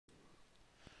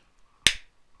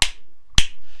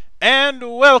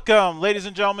And welcome, ladies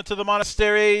and gentlemen, to the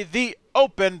monastery, the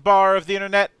open bar of the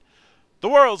internet, the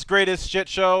world's greatest shit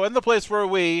show, and the place where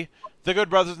we, the good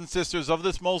brothers and sisters of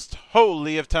this most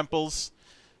holy of temples,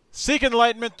 seek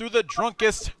enlightenment through the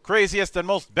drunkest, craziest, and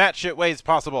most batshit ways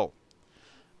possible.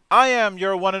 I am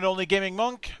your one and only gaming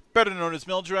monk, better known as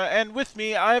Mildra, and with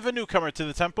me I have a newcomer to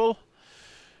the temple,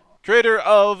 creator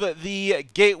of the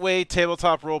Gateway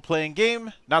tabletop role-playing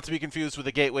game, not to be confused with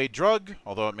the Gateway drug,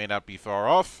 although it may not be far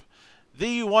off,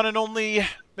 the one and only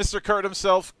Mr. Kurt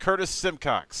himself, Curtis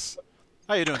Simcox.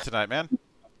 How you doing tonight, man?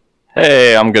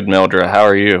 Hey, I'm good, Mildra. How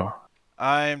are you?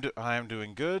 I am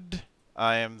doing good.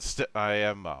 I'm still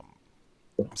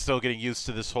getting used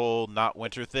to this whole not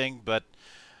winter thing, but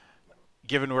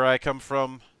given where I come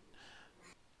from,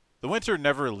 the winter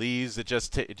never leaves. It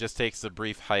just takes a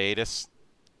brief hiatus.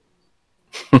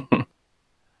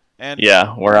 And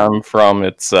Yeah, where I'm from,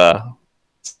 it's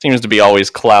seems to be always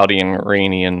cloudy and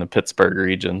rainy in the Pittsburgh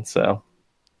region. So,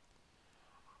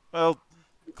 well,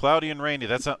 cloudy and rainy.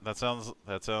 That sounds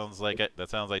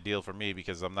ideal for me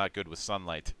because I'm not good with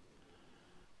sunlight.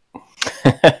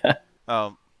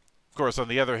 Of course, on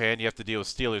the other hand, you have to deal with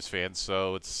Steelers fans,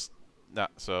 so it's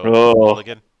not so oh,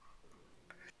 hooligan.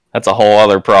 that's a whole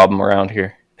other problem around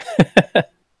here.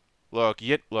 Look,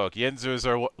 Yinzers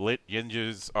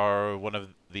are one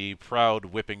of the proud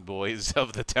whipping boys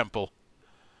of the temple,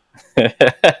 Oh,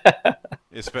 I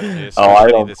especially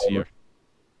don't. this year.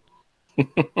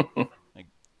 Like,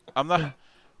 I'm not.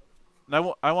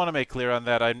 I want to make clear on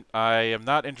that. I am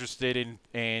not interested in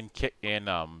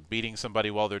beating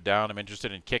somebody while they're down. I'm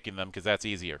interested in kicking them because that's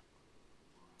easier.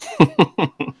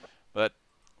 But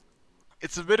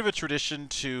it's a bit of a tradition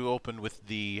to open with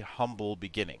the humble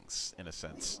beginnings, in a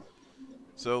sense.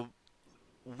 So,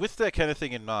 with that kind of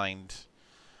thing in mind,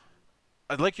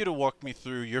 I'd like you to walk me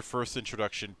through your first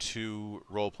introduction to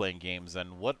role-playing games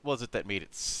and what was it that made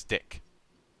it stick?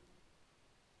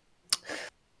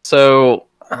 So,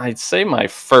 I'd say my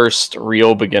first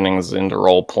real beginnings into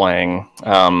role playing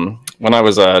when I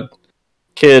was a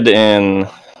kid in,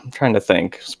 I'm trying to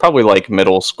think, it's probably like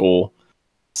middle school.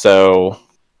 So,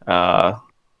 uh,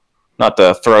 not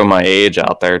to throw my age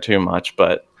out there too much,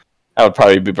 but I would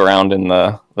probably be around in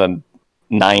the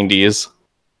 90s.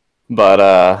 But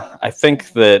I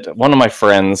think that one of my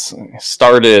friends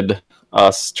started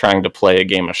us trying to play a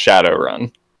game of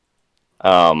Shadowrun.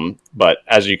 But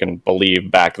as you can believe,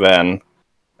 back then,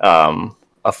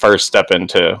 a first step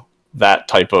into that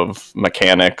type of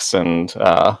mechanics and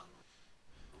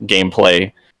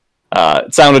gameplay,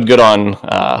 it sounded good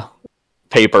on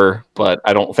paper, but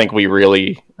I don't think we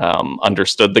really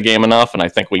understood the game enough, and I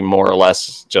think we more or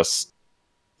less just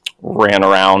ran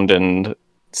around and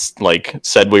like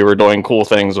said we were doing cool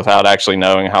things without actually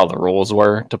knowing how the rules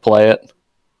were to play it.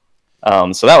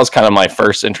 So that was kind of my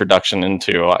first introduction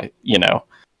into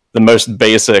the most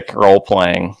basic role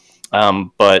playing.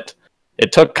 But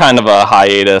it took kind of a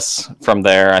hiatus from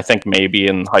there. I think maybe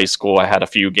in high school I had a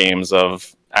few games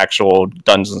of actual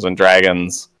Dungeons and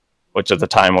Dragons, which at the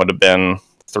time would have been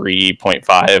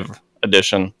 3.5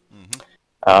 edition.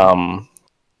 And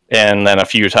then a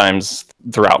few times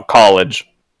throughout college.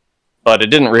 But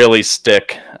it didn't really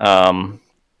stick on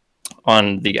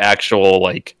the actual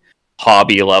like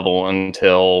hobby level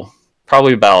until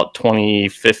probably about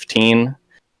 2015,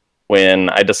 when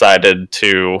I decided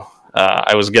to.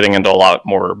 I was getting into a lot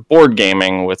more board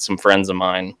gaming with some friends of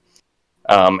mine,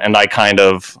 and I kind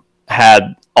of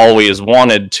had always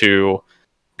wanted to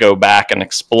go back and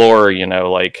explore,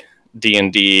 like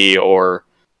D&D or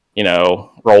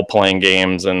role playing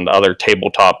games and other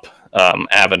tabletop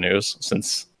avenues,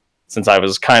 since I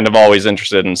was kind of always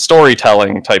interested in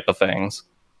storytelling type of things.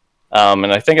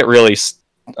 And I think it really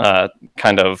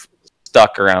kind of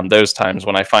stuck around those times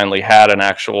when I finally had an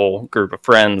actual group of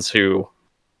friends who,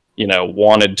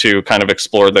 wanted to kind of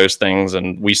explore those things.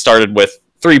 And we started with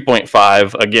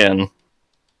 3.5 again.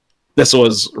 This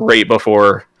was right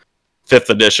before 5th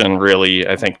edition really,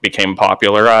 I think, became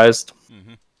popularized.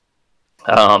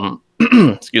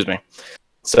 Excuse me.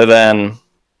 So then,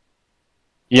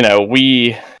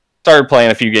 we started playing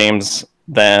a few games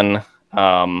then,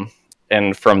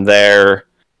 and from there,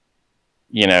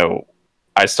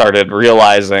 I started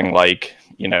realizing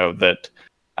that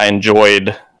I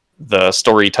enjoyed the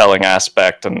storytelling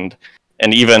aspect, and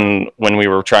even when we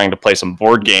were trying to play some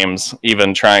board games,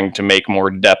 even trying to make more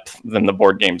depth than the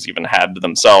board games even had to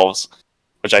themselves,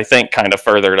 which I think kind of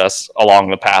furthered us along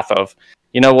the path of,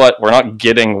 we're not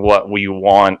getting what we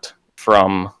want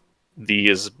from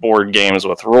these board games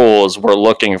with rules. We're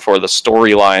looking for the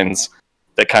storylines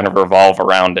that kind of revolve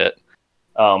around it.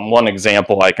 One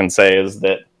example I can say is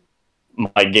that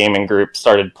my gaming group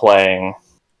started playing.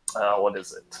 What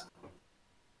is it?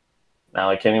 Now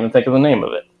I can't even think of the name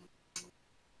of it.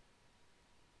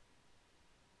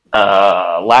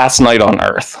 Last Night on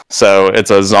Earth. So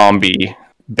it's a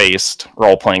zombie-based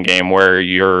role-playing game where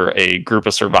you're a group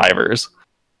of survivors,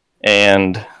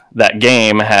 and that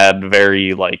game had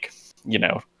very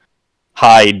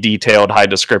high detailed, high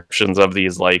descriptions of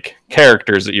these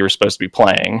characters that you were supposed to be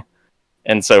playing.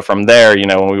 And so from there,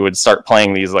 when we would start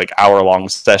playing these hour-long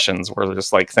sessions, we're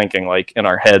just thinking in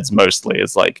our heads mostly,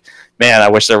 it's man, I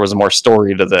wish there was more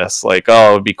story to this.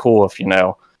 Oh, it'd be cool if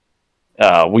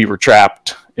we were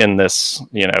trapped in this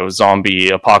zombie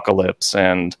apocalypse,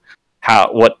 and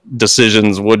what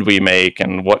decisions would we make,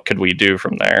 and what could we do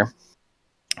from there.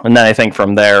 And then I think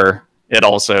from there, it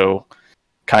also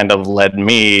kind of led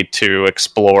me to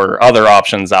explore other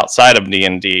options outside of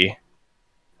D&D,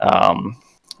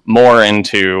 more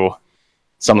into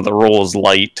some of the rules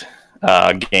light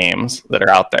games that are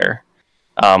out there.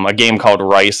 A game called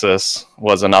Rysis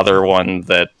was another one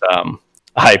that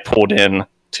I pulled in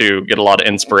to get a lot of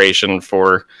inspiration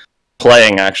for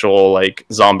playing actual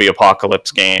zombie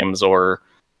apocalypse games or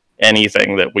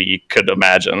anything that we could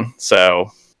imagine.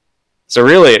 So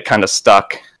really it kind of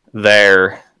stuck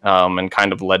there, and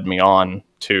kind of led me on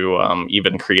to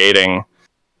even creating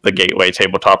the Gateway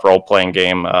tabletop role-playing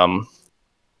game.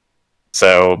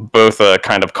 So both a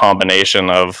kind of combination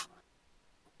of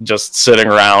just sitting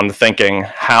around thinking,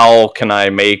 how can I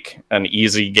make an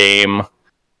easy game,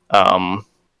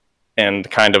 and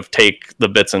kind of take the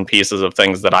bits and pieces of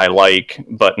things that I like,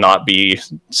 but not be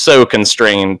so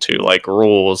constrained to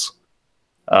rules,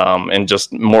 and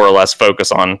just more or less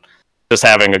focus on just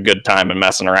having a good time and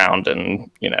messing around and,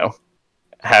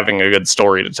 having a good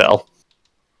story to tell.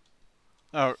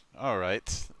 Oh, all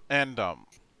right. And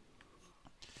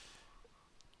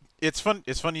it's fun.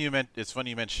 It's funny you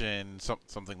mentioned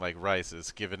something like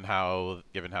Rises, given how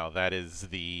that is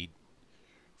the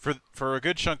for a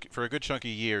good chunk of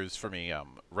years for me.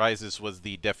 Rises was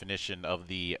the definition of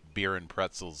the beer and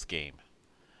pretzels game.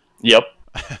 Yep.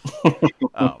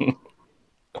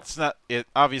 It's not.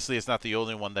 Obviously it's not the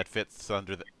only one that fits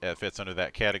under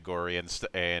that category,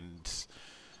 and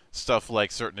stuff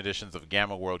like certain editions of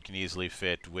Gamma World can easily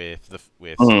fit with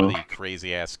some of the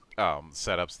crazy ass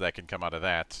setups that can come out of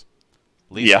that.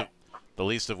 The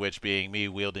least of which being me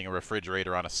wielding a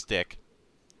refrigerator on a stick,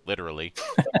 literally.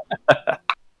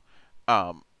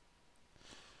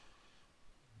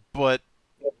 But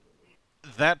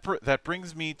that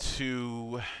brings me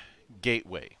to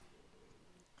Gateway.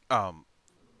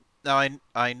 Now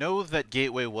I know that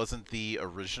Gateway wasn't the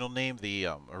original name. The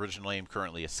original name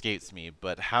currently escapes me.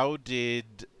 But how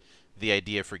did the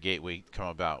idea for Gateway come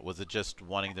about? Was it just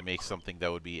wanting to make something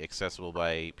that would be accessible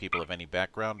by people of any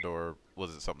background, or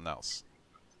was it something else?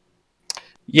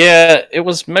 Yeah, it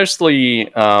was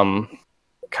mostly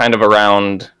kind of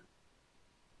around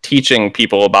teaching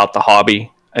people about the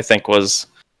hobby, I think was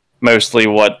mostly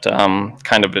what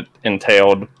kind of it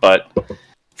entailed. But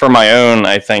for my own,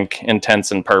 I think,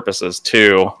 intents and purposes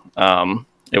too,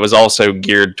 it was also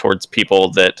geared towards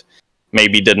people that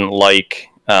maybe didn't like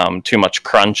too much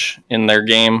crunch in their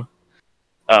game,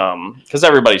 because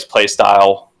everybody's play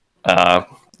style,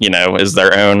 is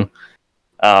their own.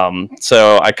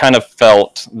 So I kind of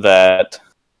felt that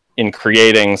in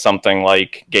creating something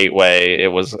like Gateway, it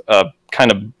was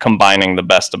kind of combining the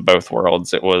best of both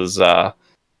worlds. It was,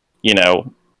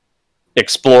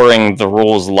 exploring the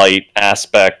rules light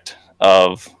aspect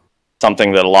of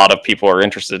something that a lot of people are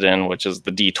interested in, which is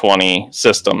the D20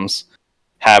 systems,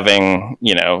 having,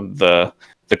 the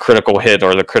critical hit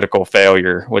or the critical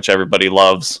failure, which everybody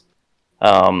loves,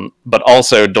 but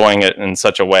also doing it in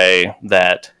such a way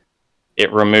that it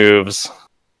removes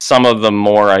some of the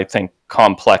more, I think,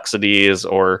 complexities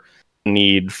or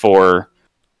need for,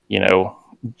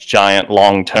 giant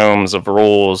long tomes of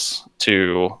rules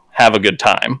to have a good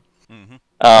time.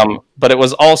 But it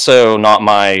was also not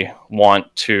my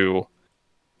want to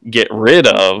get rid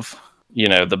of,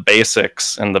 the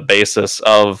basics and the basis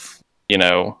of,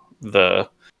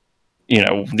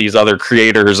 these other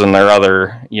creators and their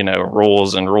other,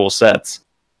 rules and rule sets.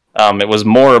 It was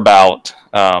more about,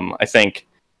 I think,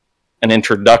 an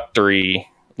introductory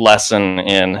lesson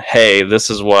in, hey, this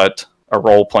is what a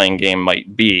role-playing game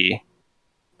might be,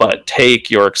 but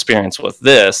take your experience with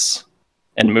this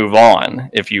and move on.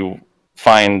 If you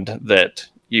find that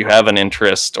you have an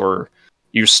interest, or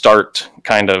you start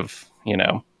kind of,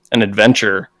 an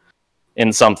adventure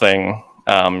in something,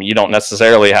 you don't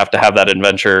necessarily have to have that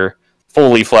adventure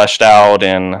fully fleshed out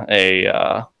in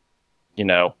a,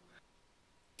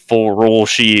 full rule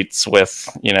sheets with,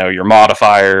 your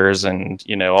modifiers and,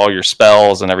 all your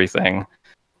spells and everything.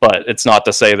 But it's not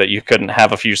to say that you couldn't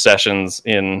have a few sessions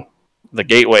in the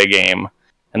Gateway game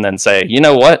and then say, you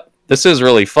know what, this is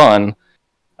really fun.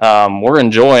 We're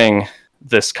enjoying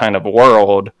this kind of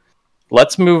world.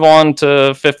 Let's move on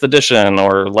to 5th edition,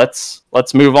 or let's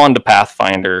move on to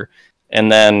Pathfinder. And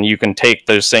then you can take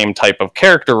those same type of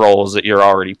character roles that you're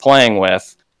already playing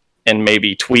with and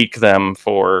maybe tweak them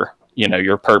for,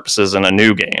 your purposes in a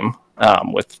new game,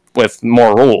 with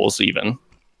more rules even.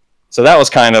 So that was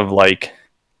kind of like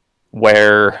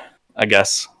where, I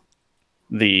guess,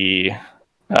 the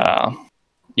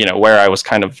where I was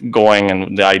kind of going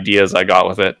and the ideas I got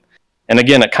with it. And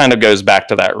again, it kind of goes back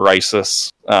to that Rysis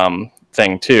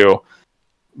thing too.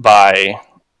 By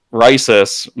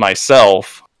Rysis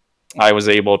myself, I was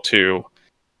able to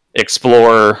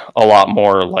explore a lot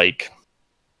more, like,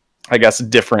 I guess,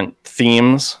 different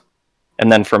themes.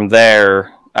 And then from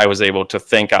there, I was able to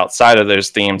think outside of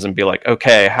those themes and be like,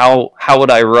 okay, how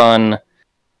would I run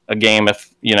a game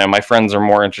if, my friends are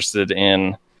more interested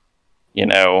in,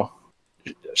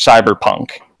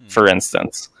 cyberpunk, for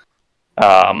instance.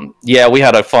 Yeah, we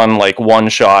had a fun, like, one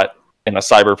shot in a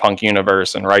cyberpunk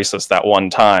universe in Rysis that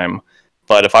one time.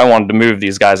 But if I wanted to move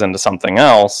these guys into something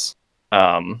else,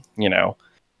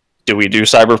 do we do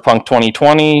Cyberpunk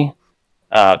 2020?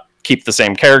 Keep the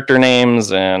same character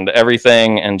names and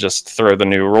everything and just throw the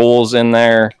new rules in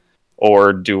there?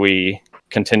 Or do we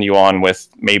continue on with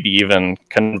maybe even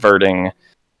converting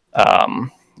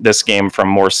this game from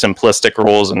more simplistic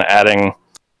rules and adding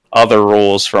other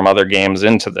rules from other games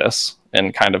into this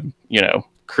and kind of,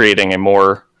 creating a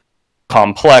more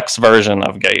complex version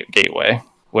of Gateway,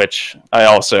 which I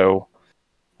also,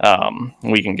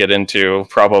 we can get into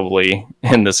probably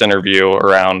in this interview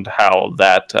around how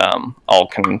that all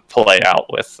can play out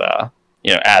with,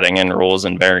 adding in rules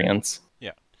and variants.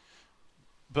 Yeah,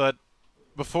 but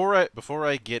before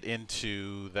I get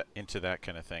into that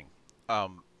kind of thing,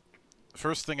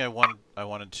 first thing I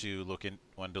wanted to look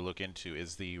into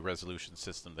is the resolution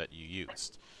system that you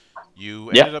used. You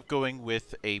ended up going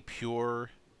with a pure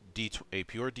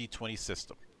D20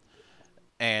 system,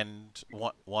 and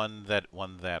one that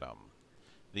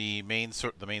the main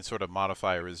sort of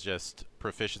modifier is just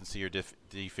proficiency or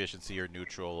deficiency or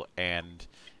neutral, and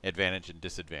advantage and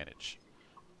disadvantage.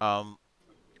 Um,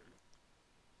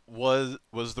 was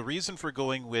the reason for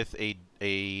going with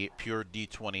a pure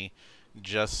D20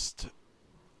 just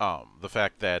the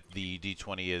fact that the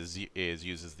D20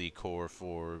 uses the core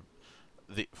for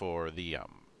the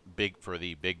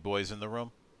big boys in the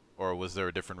room, or was there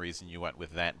a different reason you went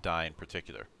with that die in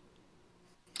particular?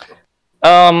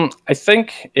 I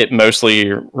think it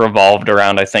mostly revolved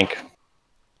around, I think,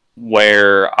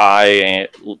 where I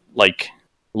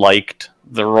liked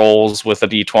the rolls with a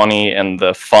D20 and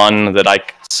the fun that I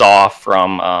saw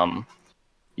from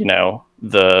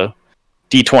the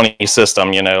D20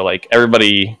 system. Like,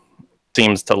 everybody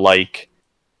seems to like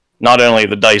not only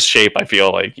the dice shape, I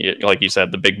feel like you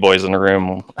said, the big boys in the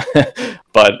room,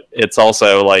 but it's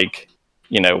also like,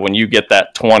 when you get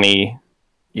that 20,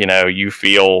 you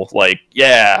feel like,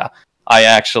 yeah, I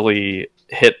actually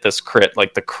hit this crit.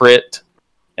 Like, the crit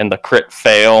and the crit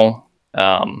fail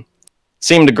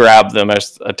seem to grab the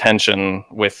most attention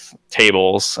with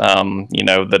tables,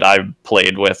 that I've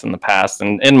played with in the past,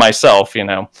 and in myself,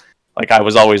 like, I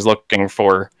was always looking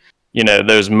for,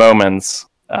 those moments.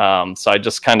 So I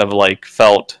just kind of like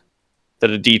felt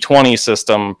that a D20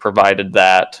 system provided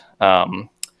that,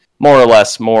 more or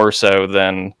less more so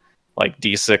than like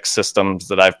D6 systems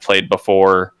that I've played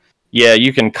before. Yeah,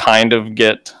 you can kind of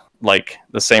get like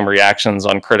the same reactions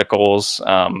on criticals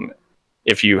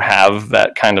if you have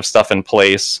that kind of stuff in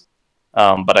place.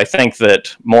 But I think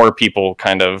that more people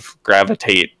kind of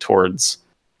gravitate towards,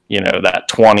 that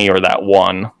 20 or that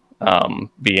 1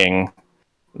 being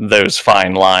those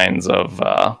fine lines of,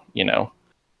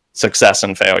 success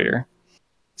and failure.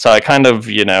 So I kind of,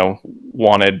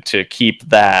 wanted to keep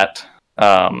that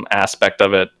aspect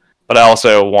of it, but I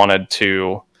also wanted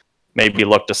to maybe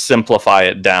look to simplify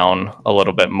it down a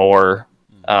little bit more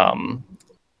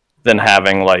than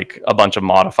having like a bunch of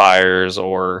modifiers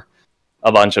or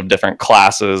a bunch of different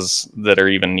classes that are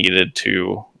even needed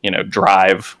to,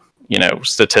 drive,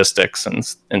 statistics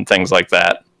and things like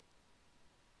that.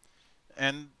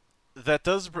 And that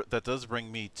does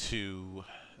bring me to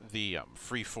the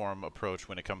freeform approach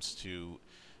when it comes to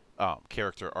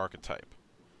character archetype.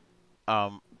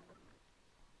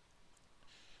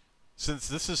 Since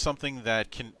this is something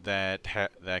that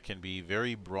can be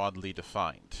very broadly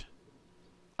defined,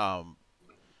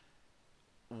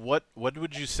 what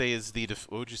would you say is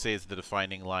what would you say is the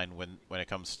defining line when it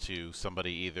comes to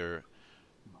somebody either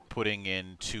putting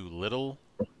in too little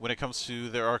when it comes to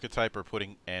their archetype or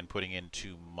putting in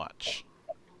too much?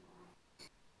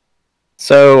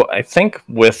 So I think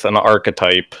with an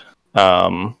archetype,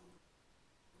 um,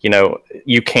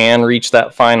 you can reach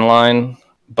that fine line,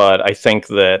 but I think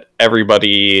that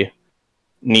everybody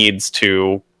needs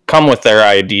to come with their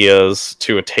ideas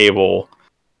to a table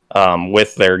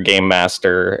with their game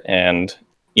master and,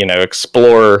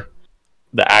 explore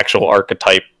the actual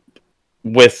archetype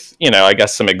with, I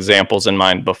guess some examples in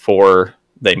mind before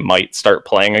they might start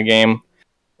playing a game.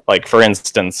 Like, for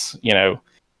instance,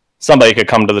 somebody could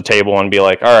come to the table and be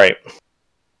like, all right,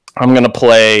 I'm going to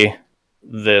play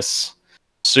this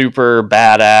super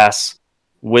badass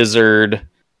wizard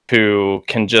who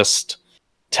can just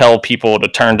tell people to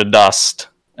turn to dust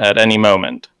at any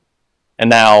moment. And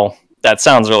now that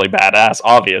sounds really badass,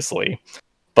 obviously.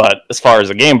 But as far as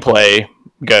the gameplay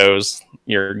goes,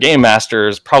 your game master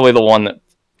is probably the one that,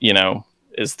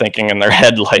 is thinking in their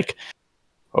head, like,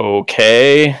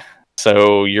 okay,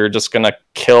 so you're just going to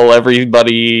kill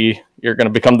everybody. You're going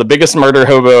to become the biggest murder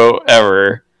hobo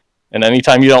ever. And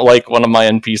anytime you don't like one of my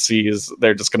NPCs,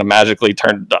 they're just going to magically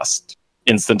turn to dust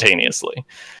instantaneously.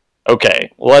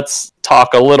 Okay, let's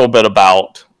talk a little bit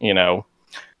about,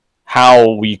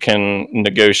 how we can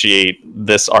negotiate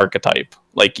this archetype.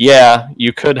 Like, yeah,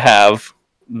 you could have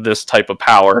this type of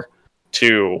power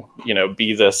to,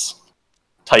 be this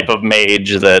type of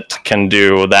mage that can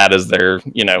do that as their,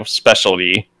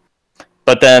 specialty.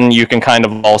 But then you can kind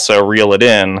of also reel it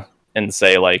in and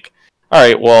say, like, all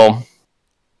right, well,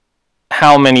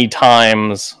 how many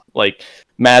times, like,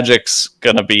 magic's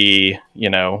gonna be,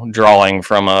 drawing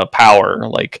from a power.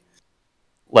 Like,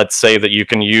 let's say that you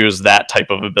can use that type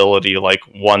of ability like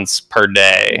once per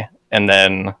day, and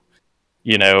then,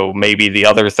 maybe the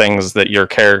other things that your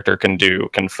character can do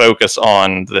can focus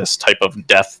on this type of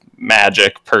death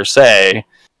magic per se,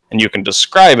 and you can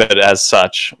describe it as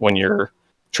such when you're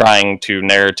trying to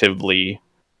narratively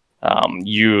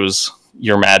use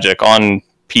your magic on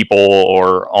people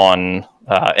or on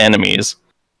enemies.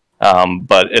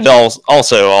 But it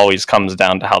also always comes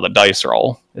down to how the dice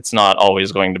roll. It's not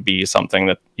always going to be something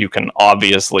that you can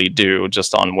obviously do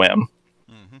just on whim.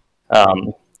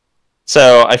 Mm-hmm.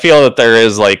 So I feel that there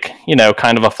is, like,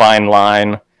 kind of a fine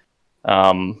line.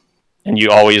 And you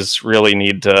always really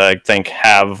need to, I think,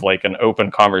 have like an open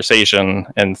conversation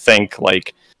and think,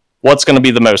 like, what's going to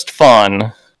be the most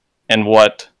fun and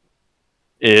what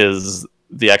is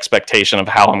the expectation of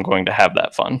how I'm going to have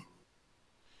that fun.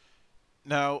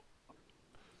 Now,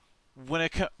 when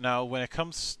it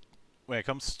comes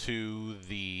to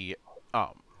the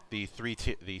three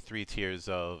tiers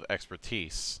of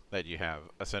expertise that you have,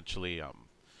 essentially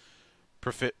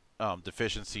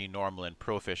deficiency, normal, and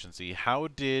proficiency. How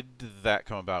did that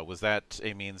come about? Was that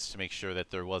a means to make sure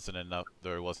that there wasn't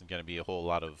going to be a whole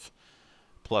lot of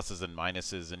pluses and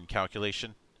minuses in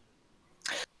calculation?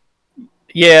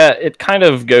 Yeah, it kind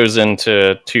of goes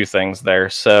into two things there.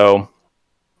 So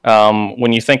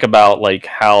when you think about, like,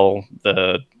 how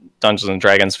the Dungeons and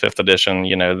Dragons 5th edition,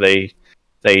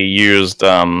 they used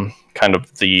kind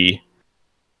of the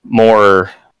more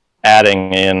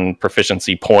adding in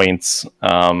proficiency points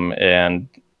and,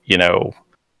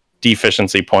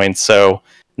 deficiency points. So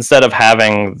instead of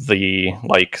having the,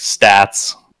 like,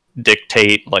 stats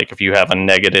dictate, like, if you have a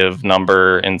negative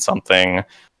number in something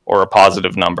or a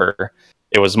positive number,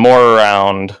 it was more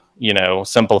around,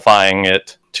 simplifying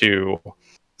it to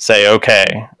say,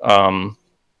 okay, I'm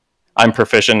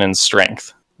proficient in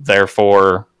strength.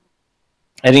 Therefore,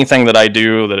 anything that I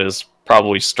do that is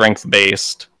probably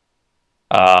strength-based,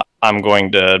 I'm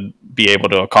going to be able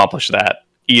to accomplish that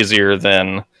easier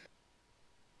than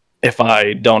if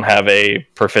I don't have a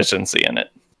proficiency in it.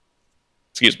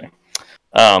 Excuse me.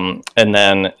 And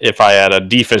then if I had a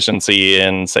deficiency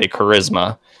in, say,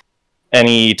 charisma,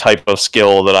 any type of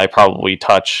skill that I probably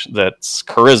touch that's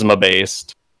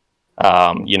charisma-based,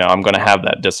 I'm going to have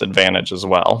that disadvantage as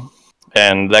well.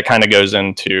 And that kind of goes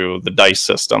into the dice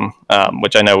system,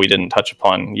 which I know we didn't touch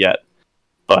upon yet.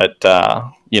 But,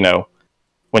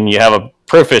 when you have a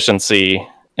proficiency,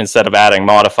 instead of adding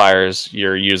modifiers,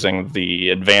 you're using the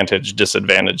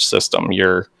advantage-disadvantage system.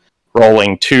 You're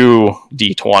rolling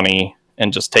 2d20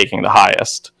 and just taking the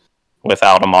highest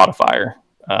without a modifier.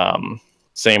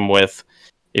 Same with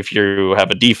if you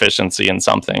have a deficiency in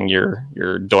something,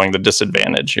 you're doing the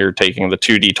disadvantage. You're taking the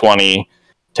 2d20,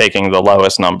 taking the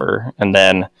lowest number. And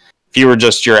then if you were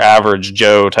just your average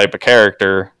Joe type of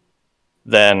character,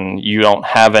 then you don't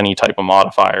have any type of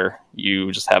modifier.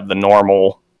 You just have the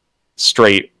normal,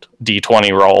 straight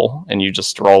d20 roll, and you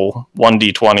just roll one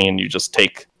d20 and you just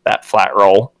take that flat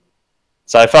roll.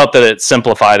 So I felt that it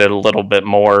simplified it a little bit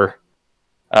more,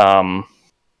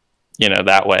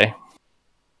 that way.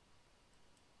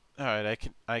 All right,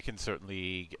 I can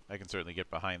certainly get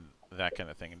behind that kind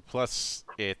of thing, and plus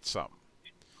it's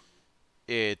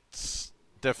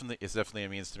definitely a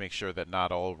means to make sure that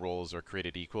not all roles are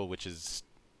created equal, which is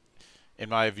in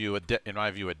my view a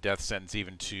death sentence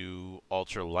even to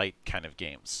ultra light kind of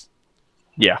games.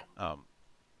 Yeah.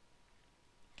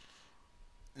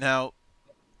 Now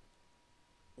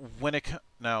when it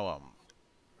now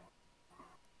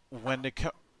when it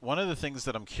one of the things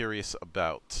that I'm curious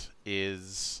about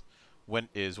is when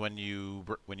you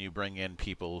bring in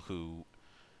people who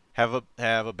have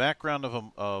a background of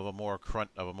a more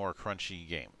crunchy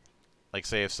game. Like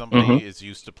say if somebody Mm-hmm. is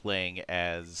used to playing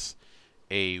as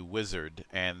a wizard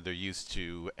and they're used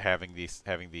to having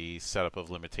the setup of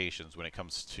limitations when it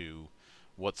comes to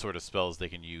what sort of spells they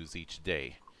can use each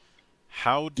day.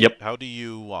 Yep. How do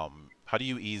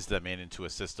you ease them into a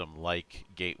system like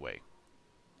Gateway?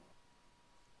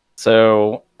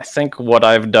 So I think what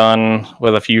I've done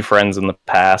with a few friends in the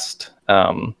past,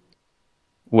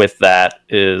 with that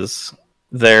is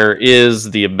there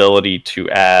is the ability to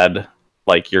add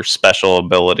like your special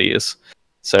abilities.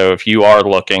 So if you are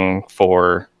looking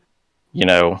for,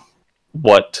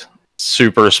 what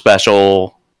super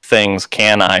special things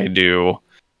can I do,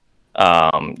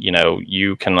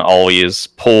 you can always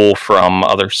pull from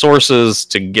other sources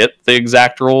to get the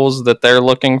exact rules that they're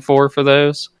looking for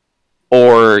those,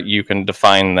 or you can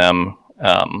define them,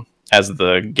 as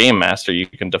the game master. You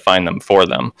can define them for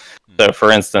them. Hmm. So,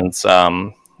 for instance,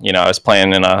 I was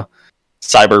playing in a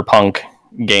cyberpunk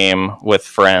game with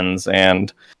friends,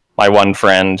 and my one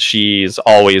friend, she's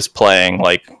always playing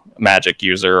like magic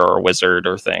user or wizard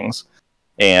or things,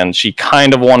 and she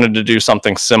kind of wanted to do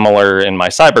something similar in my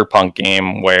cyberpunk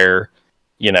game where,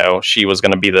 she was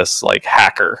going to be this like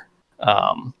hacker.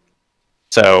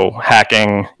 So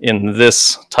hacking in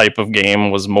this type of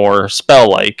game was more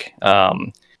spell-like.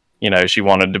 She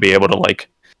wanted to be able to like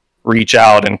reach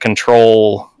out and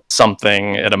control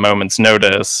something at a moment's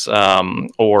notice,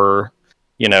 or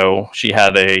she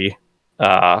had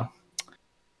uh,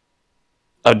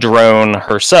 a drone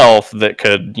herself that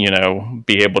could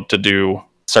be able to do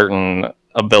certain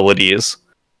abilities.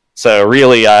 So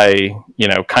really, I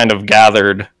kind of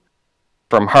gathered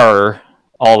from her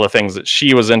all the things that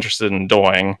she was interested in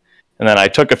doing, and then I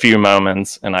took a few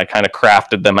moments and I kind of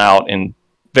crafted them out in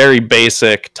very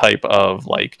basic type of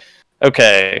like,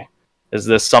 okay, is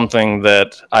this something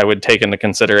that I would take into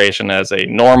consideration as a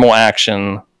normal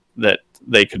action that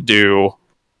they could do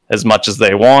as much as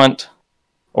they want,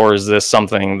 or is this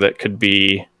something that could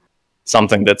be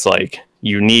something that's like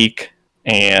unique,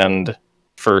 and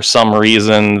for some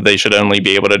reason they should only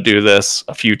be able to do this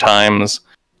a few times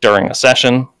during a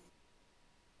session?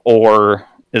 Or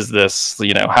is this,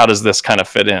 how does this kind of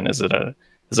fit in? Is it a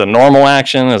normal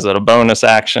action? Is it a bonus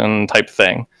action type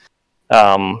thing?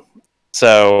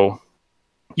 So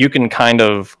you can kind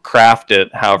of craft it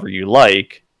however you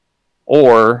like,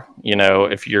 or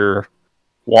if you're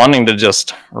wanting to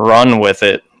just run with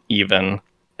it even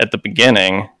at the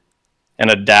beginning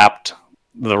and adapt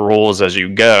the rules as you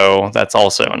go, that's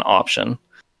also an option.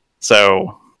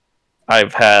 So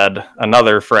I've had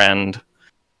another friend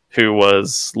who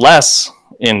was less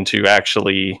into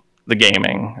actually the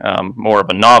gaming, more of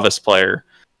a novice player,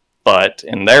 but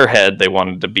in their head they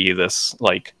wanted to be this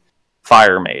like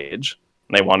fire mage.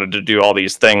 And they wanted to do all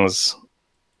these things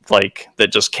like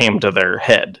that just came to their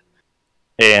head.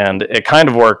 And it kind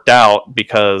of worked out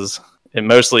because it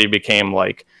mostly became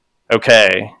like,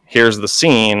 okay, here's the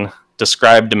scene,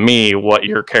 describe to me what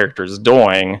your character's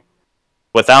doing,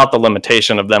 without the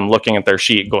limitation of them looking at their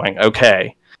sheet going,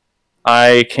 okay,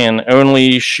 I can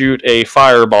only shoot a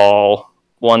fireball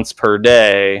once per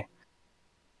day.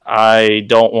 I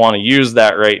don't want to use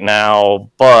that right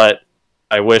now, but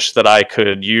I wish that I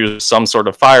could use some sort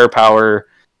of firepower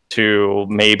to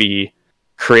maybe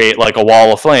create like a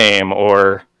wall of flame,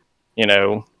 or,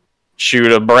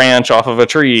 shoot a branch off of a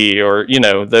tree, or,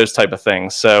 those type of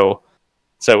things. So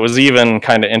it was even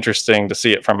kind of interesting to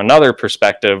see it from another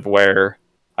perspective where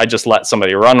I just let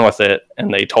somebody run with it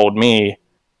and they told me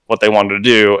what they wanted to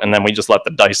do, and then we just let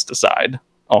the dice decide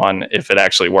on if it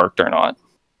actually worked or not,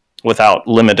 without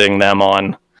limiting them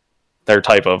on their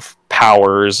type of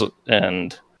powers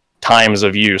and times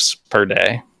of use per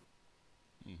day.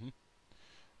 Mm-hmm.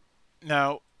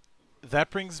 Now, that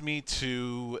brings me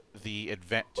to the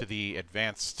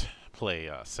advanced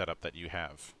play setup that you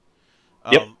have.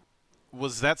 Yep.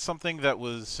 Was that something that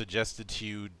was suggested to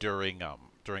you during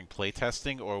during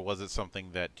playtesting, or was it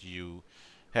something that you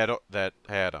had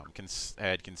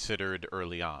considered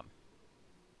early on?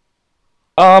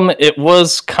 It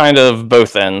was kind of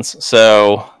both ends.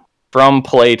 So from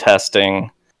playtesting,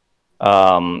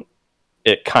 um,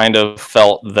 it kind of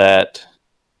felt that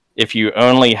if you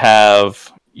only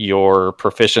have your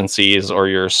proficiencies or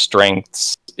your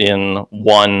strengths in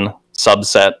one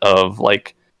subset of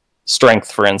like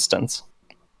strength, for instance,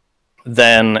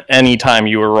 then anytime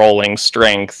you were rolling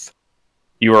strength,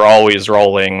 you were always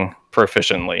rolling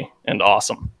proficiently and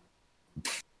awesome.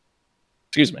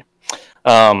 Excuse me.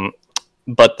 Um,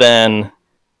 but then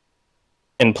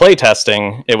in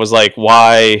playtesting, it was like,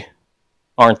 why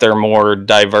aren't there more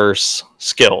diverse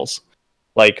skills?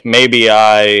 Like maybe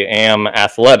I am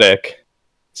athletic,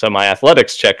 so my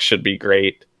athletics check should be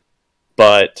great,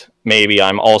 but maybe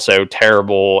I'm also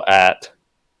terrible at,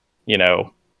 you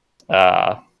know,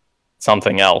 uh,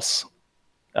 something else.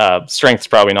 Strength's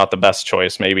probably not the best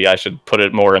choice. Maybe I should put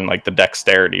it more in like the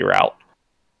dexterity route.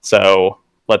 So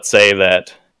let's say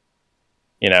that,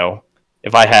 you know,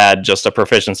 if I had just a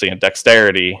proficiency in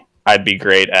dexterity, I'd be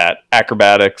great at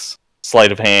acrobatics,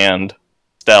 sleight of hand,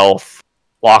 stealth,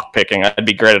 lockpicking. I'd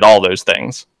be great at all those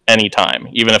things anytime,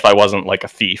 even if I wasn't like a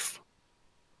thief.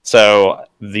 So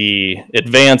the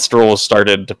advanced rules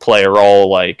started to play a role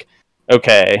like,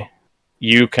 okay,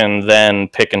 you can then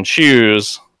pick and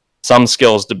choose some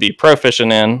skills to be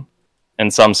proficient in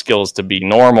and some skills to be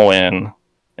normal in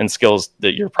and skills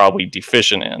that you're probably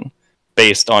deficient in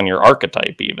based on your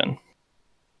archetype even.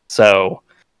 So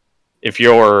if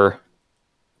you're,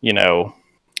 you know,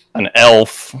 an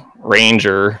elf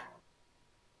ranger,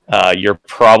 you're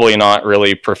probably not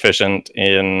really proficient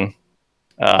in,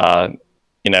 uh,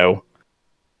 you know,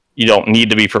 you don't need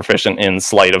to be proficient in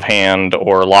sleight of hand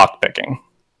or lockpicking.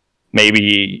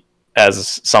 Maybe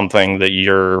as something that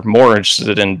you're more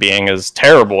interested in being is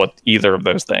terrible at either of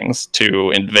those things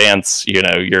to advance, you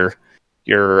know, your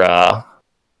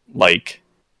like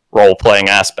role playing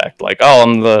aspect. Like, oh,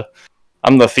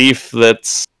 I'm the thief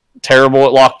that's terrible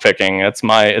at lockpicking.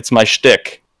 It's my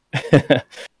shtick.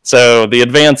 So the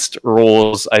advanced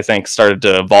rules, I think, started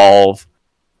to evolve.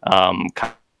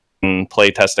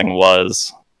 Playtesting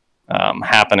was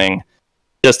happening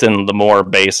just in the more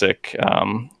basic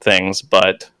things,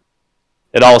 but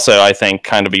it also, I think,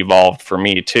 kind of evolved for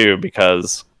me too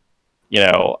because, you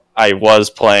know, I was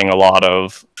playing a lot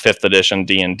of 5th edition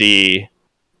D&D,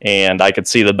 and I could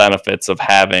see the benefits of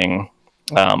having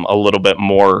a little bit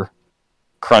more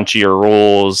crunchier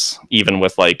rules, even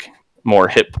with like more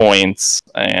hit points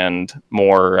and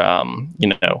more,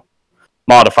 you know,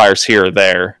 modifiers here or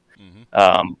there.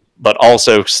 Mm-hmm. But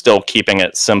also still keeping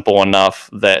it simple enough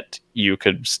that you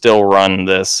could still run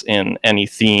this in any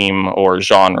theme or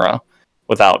genre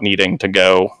without needing to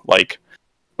go like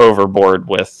overboard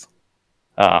with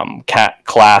cat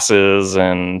classes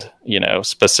and, you know,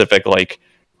 specific like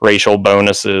racial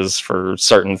bonuses for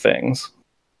certain things.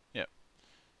 Yeah,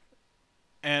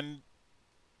 and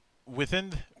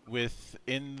within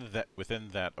within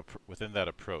that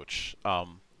approach,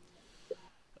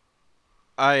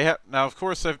 I have now. Of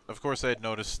course, I had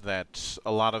noticed that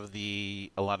a lot of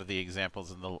the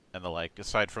examples and the like,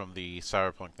 aside from the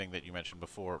cyberpunk thing that you mentioned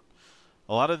before,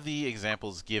 a lot of the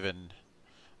examples given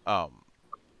um,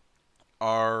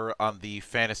 are on the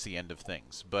fantasy end of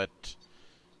things. But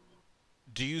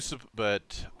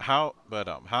how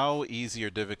easy or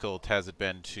difficult has it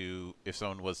been to, if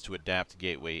someone was to adapt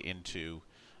Gateway into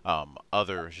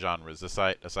other genres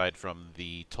aside from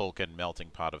the Tolkien melting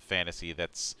pot of fantasy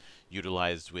that's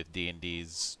utilized with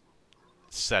D&D's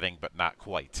setting, but not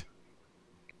quite?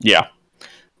 Yeah.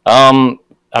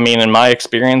 I mean, in my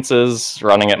experiences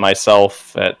running it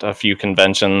myself at a few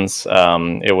conventions,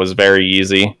 it was very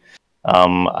easy.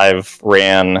 I've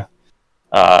ran,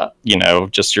 you know,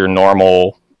 just your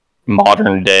normal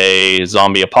modern day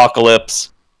zombie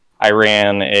apocalypse. I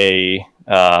ran a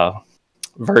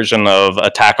version of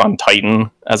Attack on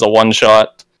Titan as a one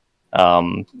shot.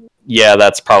 Um, yeah,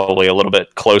 that's probably a little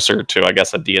bit closer to, I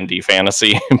guess, a D&D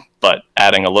fantasy, but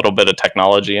adding a little bit of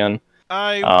technology in.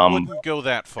 I Um, wouldn't go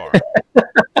that far.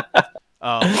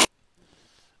 Um,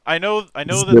 I know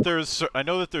that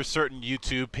there's certain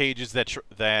YouTube pages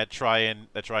that try and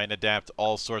adapt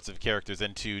all sorts of characters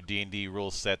into D&D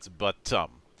rule sets, but yeah,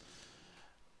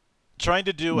 trying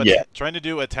to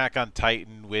do Attack on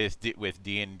Titan with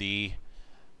D&D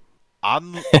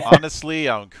honestly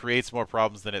creates more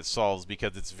problems than it solves,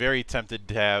 because it's very tempting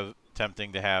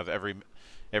to have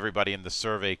everybody in the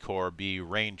Survey Corps be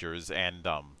Rangers, and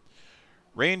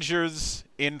Rangers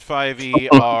in 5e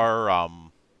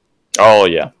oh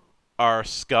yeah. are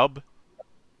scub.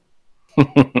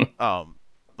 Um,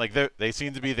 like they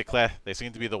seem to be the class. They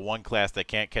seem to be the one class that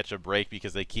can't catch a break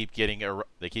because they keep getting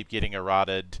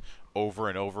eroded over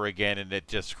and over again, and it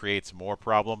just creates more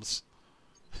problems.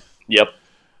 Yep.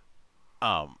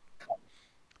 Um,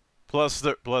 plus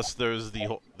there's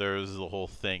the whole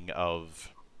thing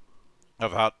of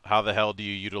how the hell do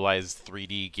you utilize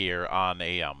 3D gear on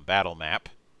a battle map?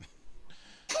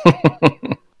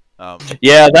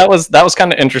 Yeah, that was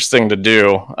kind of interesting to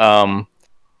do.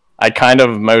 I kind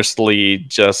of mostly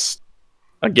just,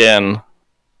 again,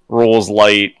 rules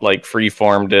light, like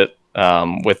freeformed it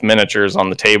with miniatures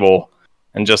on the table,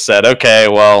 and just said, okay,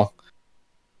 well,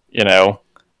 you know,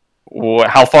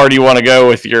 how far do you want to go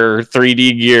with your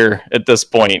 3D gear at this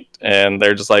point? And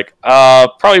they're just like,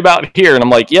 probably about here. And I'm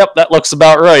like, yep, that looks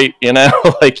about right.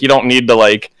 Like you don't need to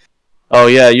like, oh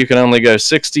yeah, you can only go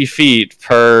 60 feet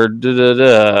per da da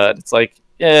da. It's like,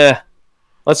 yeah,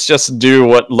 let's just do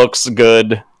what looks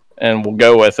good and we'll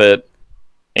go with it.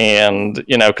 And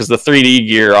because the 3D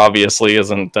gear obviously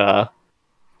isn't,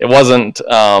 it wasn't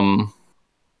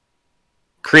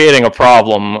creating a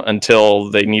problem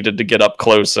until they needed to get up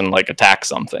close and like attack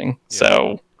something. Yeah.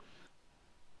 So,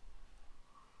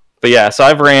 but yeah, so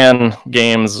I've ran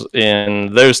games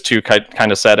in those two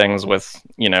kind of settings with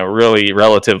really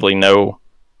relatively no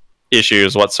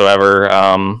issues whatsoever.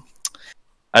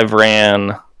 I've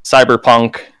ran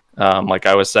Cyberpunk, like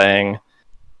I was saying,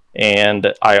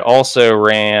 and I also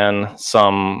ran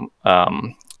some,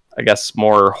 I guess,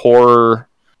 more horror,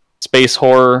 space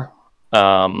horror.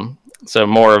 So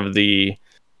more of the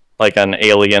like an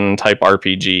alien type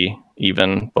RPG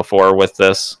even before with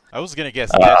this. I was gonna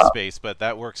guess Dead Space, but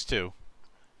that works too.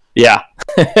 Yeah,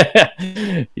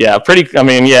 yeah, pretty. I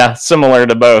mean, yeah, similar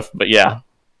to both, but yeah.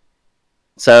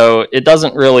 So it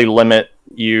doesn't really limit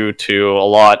you to a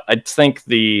lot. I think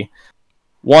the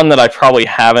one that I probably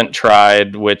haven't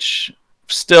tried, which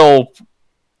still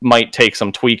might take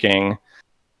some tweaking,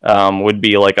 would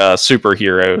be like a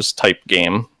superheroes type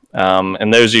game.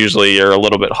 And those usually are a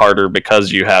little bit harder because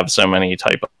you have so many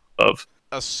type of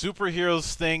a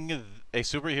superheroes thing.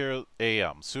 Superheroes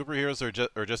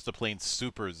are just a plain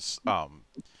supers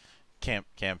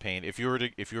campaign. If you were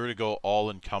to go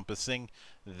all encompassing,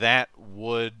 that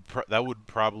would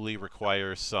probably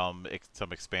require some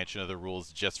expansion of the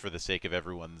rules just for the sake of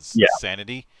everyone's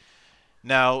sanity.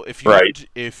 Now,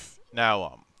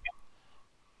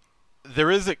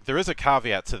 there is a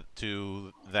caveat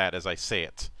to that as I say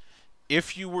it.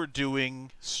 If you were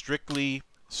doing strictly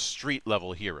street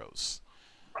level heroes,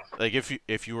 like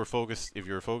if you were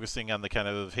focusing on the kind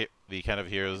of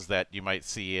heroes that you might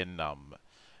see in in the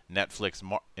Netflix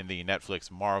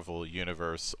Marvel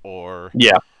universe, or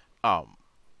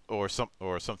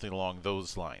something along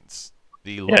those lines.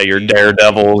 Your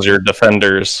Daredevils, your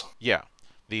Defenders. Yeah,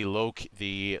 the low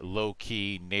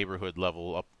key neighborhood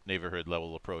level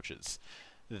approaches.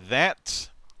 That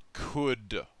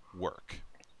could work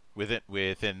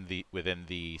within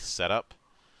the setup.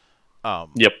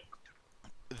 Yep.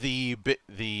 The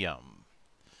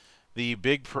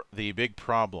big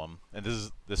problem, and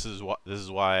this is why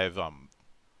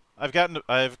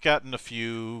I've gotten a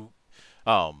few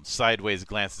sideways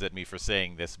glances at me for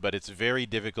saying this, but it's very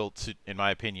difficult to, in my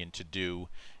opinion, to do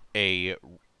a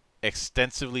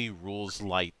extensively rules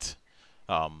light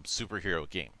superhero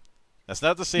game. That's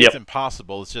not to say it's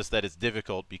impossible. It's just that it's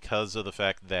difficult because of the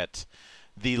fact that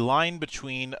the line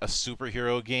between a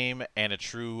superhero game and a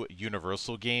true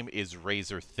universal game is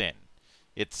razor thin.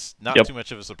 It's not too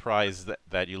much of a surprise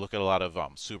that you look at a lot of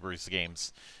supers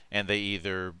games and they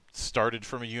either started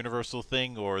from a universal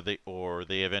thing or they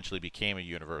eventually became a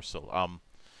universal.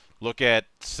 Look at,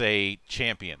 say,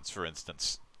 Champions, for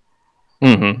instance.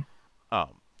 Mm-hmm.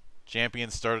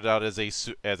 Champions started out as a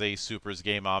supers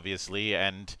game, obviously,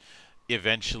 and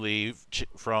eventually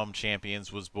from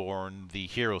Champions was born the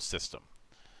hero system.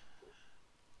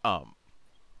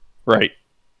 Right.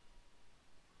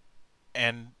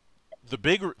 And the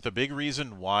big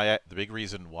reason why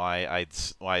I'd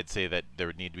say that there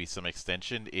would need to be some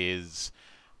extension is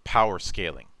power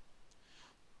scaling.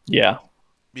 Yeah.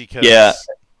 Because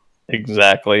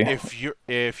exactly.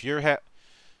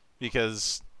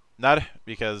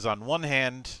 Because on one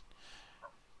hand,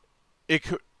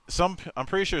 I'm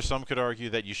pretty sure some could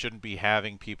argue that you shouldn't be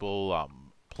having people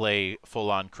play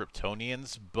full-on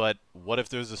Kryptonians, but what if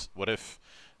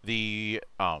the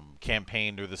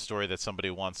campaign or the story that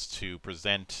somebody wants to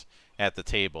present at the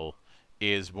table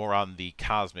is more on the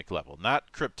cosmic level,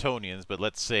 not Kryptonians, but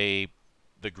let's say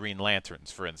the Green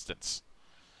Lanterns, for instance.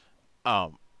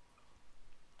 Or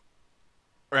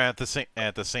at the same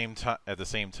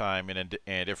time, in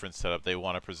a different setup, they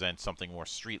want to present something more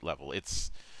street level.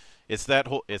 It's it's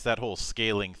that whole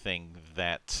scaling thing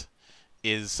that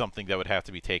is something that would have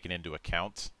to be taken into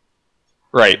account.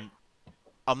 Right. And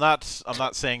I'm not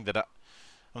saying that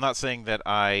I'm not saying that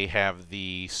I have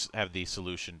the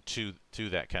solution to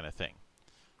that kind of thing.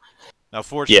 Now,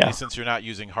 fortunately, Yeah. since you're not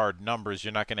using hard numbers,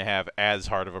 you're not going to have as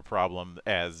hard of a problem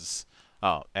as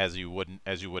you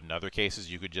would in other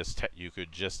cases. You could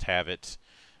just have it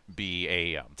be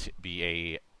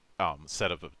a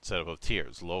set of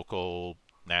tiers: local,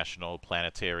 national,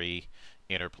 planetary,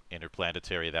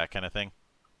 interplanetary, that kind of thing.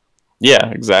 Yeah,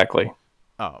 exactly.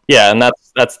 Um, Yeah, and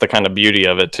that's the kind of beauty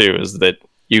of it too, is that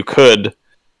you could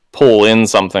pull in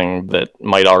something that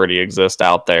might already exist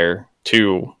out there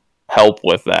to help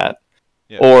with that.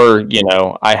 yeah, Or,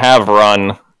 I have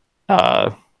run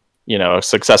uh, a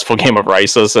successful game of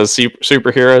Rises as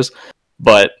superheroes,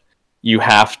 but you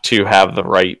have to have the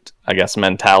right, I guess,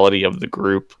 mentality of the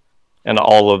group, and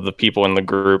all of the people in the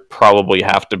group probably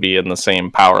have to be in the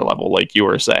same power level, like you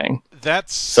were saying.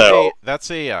 So,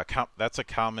 that's a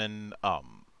common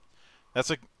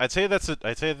I'd say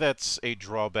that's a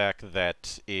drawback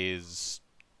that is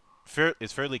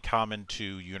fairly common to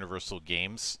Universal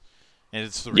games, and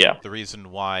it's yeah, the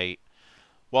reason why.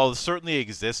 While it certainly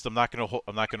exists, I'm not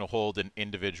gonna hold an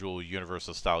individual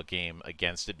Universal style game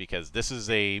against it, because this is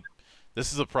a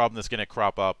problem that's gonna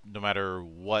crop up no matter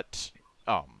what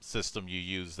system you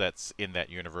use that's in that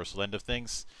Universal end of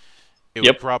things. It would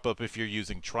yep, crop up if you're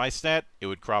using Tristat. It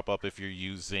would crop up if you're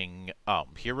using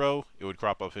Hero. It would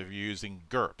crop up if you're using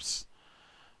GURPS.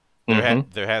 hmm,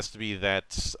 There has to be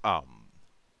that,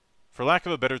 for lack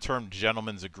of a better term,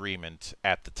 gentleman's agreement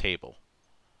at the table.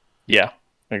 yeah,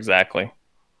 exactly.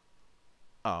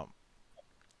 Um,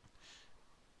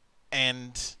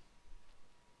 and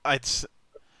I'd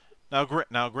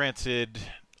now granted,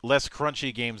 less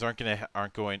crunchy games are gonna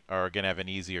have an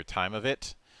easier time of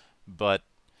it, but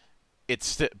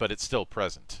it's still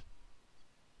present.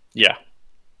 Yeah.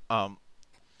 Um,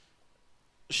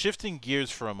 Shifting gears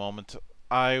for a moment,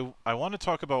 I want to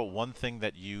talk about one thing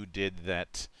that you did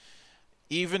that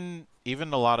even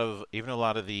a lot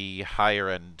of the higher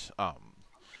end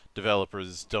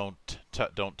developers don't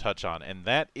touch on, and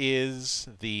that is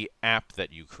the app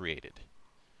that you created.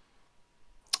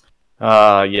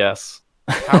 Yes.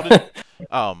 How did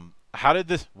how did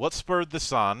this what spurred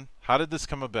this on? How did this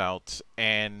come about?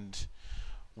 And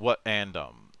what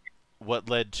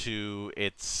led to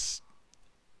its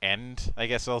end? I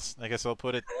guess I'll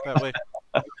put it that way.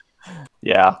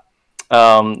 Yeah.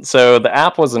 So the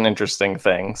app was an interesting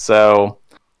thing. So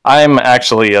I'm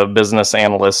actually a business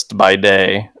analyst by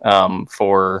day.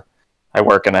 I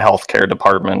work in a healthcare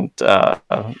department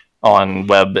on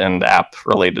web and app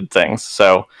related things.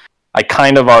 So I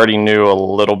kind of already knew a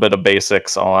little bit of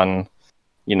basics on,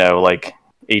 like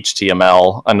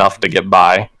HTML, enough to get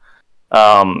by.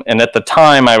 And at the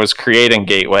time I was creating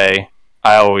Gateway,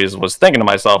 I always was thinking to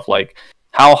myself, like,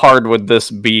 how hard would this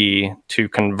be to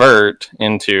convert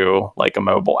into like a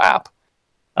mobile app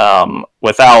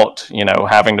without,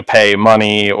 having to pay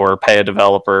money or pay a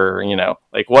developer,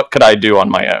 like what could I do on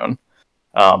my own?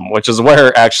 Which is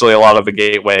where actually a lot of the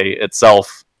Gateway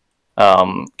itself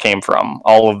came from.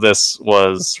 All of this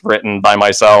was written by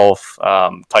myself,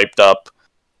 typed up,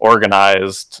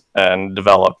 organized, and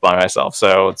developed by myself.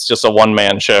 So it's just a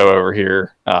one-man show over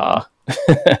here,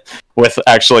 with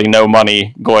actually no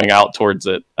money going out towards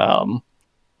it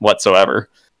whatsoever.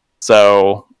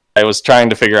 So I was trying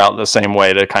to figure out the same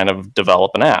way to kind of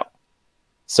develop an app.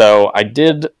 So I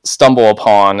did stumble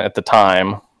upon at the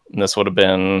time, and this would have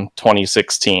been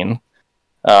 2016,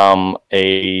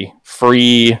 a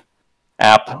free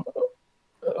app,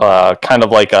 kind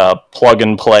of like a plug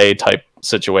and play type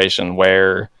situation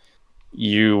where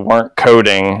you weren't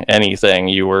coding anything.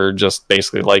 You were just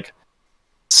basically like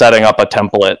setting up a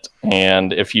template,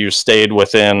 and if you stayed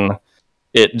within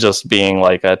it just being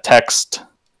like a text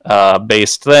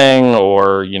based thing,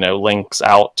 or links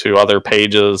out to other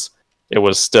pages, it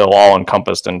was still all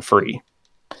encompassed and free.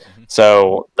 Hmm.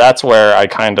 So that's where I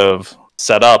kind of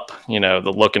set up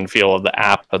the look and feel of the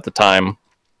app at the time,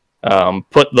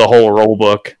 put the whole rule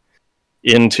book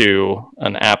into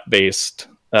an app based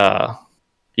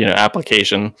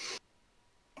application,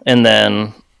 and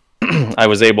then I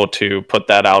was able to put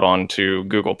that out onto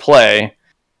Google Play,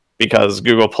 because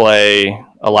Google Play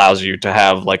allows you to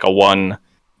have like a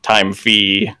one-time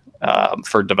fee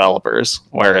for developers,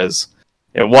 whereas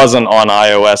it wasn't on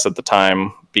iOS at the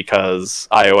time, because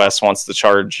iOS wants to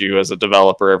charge you as a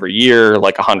developer every year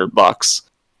like $100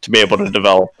 to be able to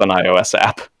develop an iOS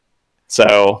app.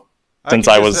 So since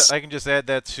I was, I can just add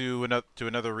that to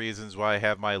another reasons why I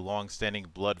have my long-standing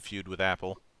blood feud with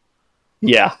Apple.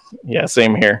 yeah,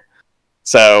 same here.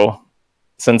 So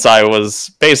since I was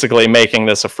basically making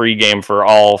this a free game for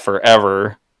all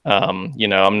forever,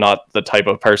 I'm not the type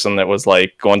of person that was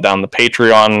like going down the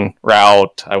Patreon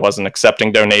route. I wasn't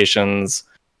accepting donations.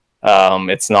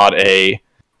 It's not a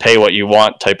pay what you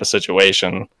want type of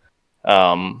situation.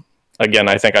 Again,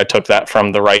 I think I took that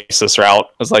from the Risus route.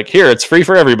 I was like, here, it's free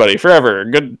for everybody, forever.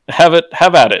 Good, have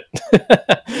at it.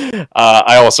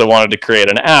 I also wanted to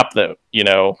create an app that,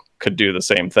 could do the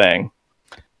same thing.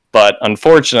 But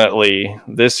unfortunately,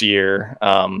 this year,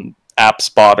 App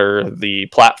Spotter, the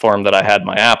platform that I had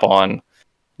my app on,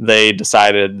 they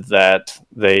decided that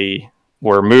they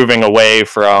were moving away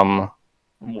from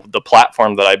the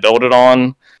platform that I built it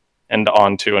on and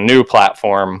onto a new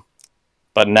platform.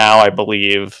 But now I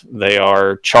believe they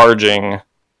are charging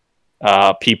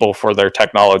people for their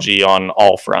technology on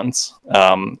all fronts.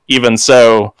 Even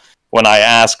so, when I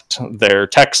asked their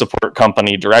tech support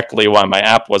company directly why my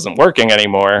app wasn't working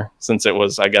anymore, since it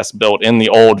was, I guess, built in the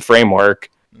old framework,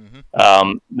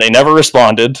 they never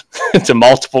responded to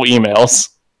multiple emails.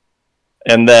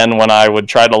 And then when I would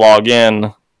try to log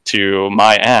in to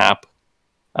my app,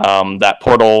 that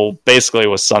portal basically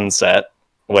was sunset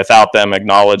without them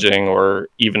acknowledging or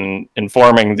even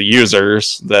informing the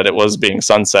users that it was being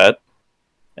sunset.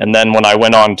 And then when I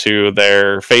went on to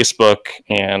their Facebook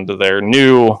and their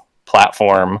new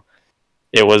platform,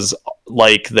 it was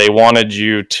like they wanted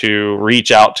you to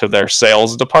reach out to their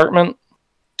sales department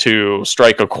to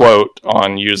strike a quote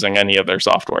on using any of their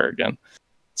software again.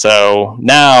 So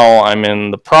now I'm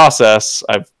in the process.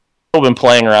 I've still been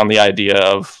playing around the idea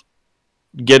of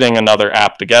getting another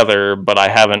app together, but I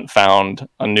haven't found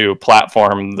a new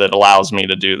platform that allows me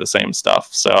to do the same stuff.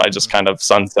 So I just kind of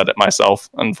sunset it myself,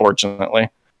 unfortunately.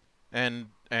 And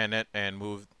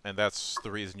that's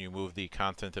the reason you moved the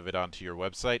content of it onto your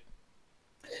website?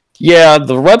 Yeah,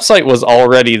 the website was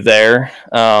already there.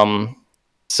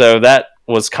 So that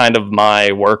was kind of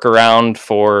my workaround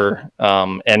for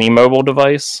any mobile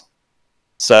device.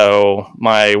 So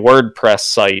my WordPress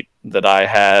site that I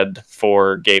had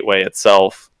for Gateway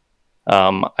itself,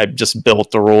 I just built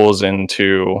the rules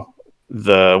into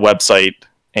the website,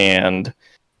 and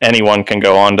anyone can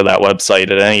go onto that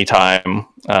website at any time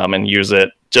and use it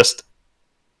just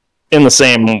in the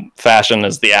same fashion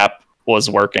as the app was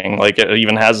working. Like, it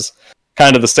even has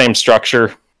kind of the same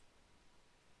structure.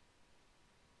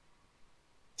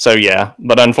 So yeah,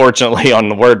 but unfortunately on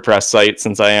the WordPress site,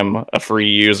 since I am a free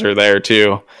user there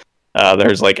too,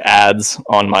 there's like ads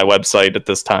on my website at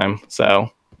this time.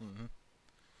 So,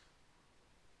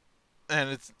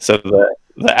 and so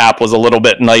the app was a little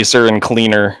bit nicer and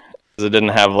cleaner because it didn't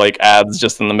have like ads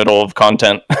just in the middle of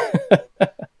content.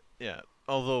 Yeah,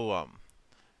 although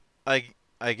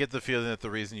I get the feeling that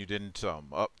the reason you didn't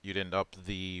up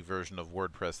the version of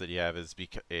WordPress that you have is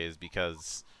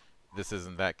because this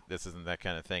isn't that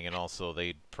kind of thing, and also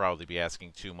they'd probably be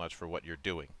asking too much for what you're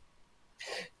doing.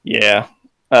 Yeah.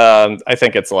 I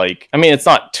think it's like, I mean, it's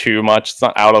not too much. It's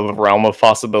not out of the realm of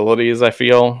possibilities, I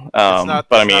feel. It's not,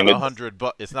 but it's I mean,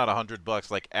 not it's not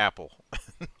 $100 like Apple.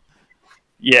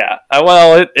 Yeah.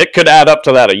 Well, it could add up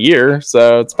to that a year,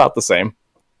 so it's about the same.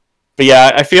 But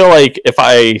yeah, I feel like if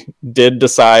I did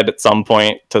decide at some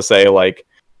point to say like,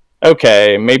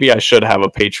 okay, maybe I should have a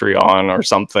Patreon or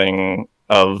something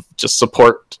of just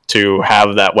support to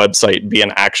have that website be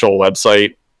an actual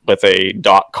website with a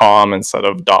 .com instead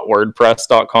of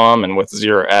 .wordpress.com and with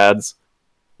 0 ads,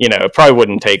 it probably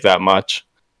wouldn't take that much.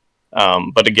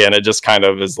 But again, it just kind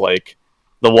of is like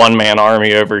the one-man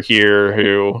army over here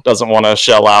who doesn't want to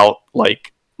shell out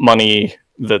like money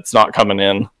that's not coming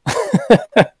in.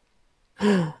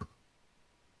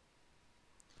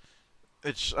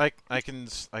 It's I can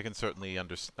certainly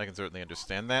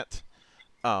understand that.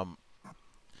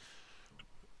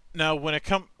 Now,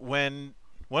 when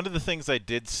one of the things I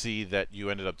did see that you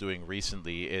ended up doing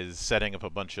recently is setting up a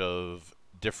bunch of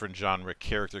different genre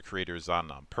character creators on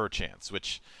Perchance,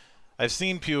 which I've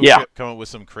seen people come up with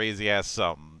some crazy ass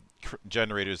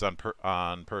generators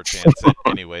on Perchance,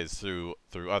 anyways, through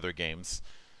other games.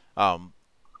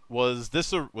 Was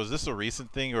this a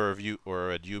recent thing,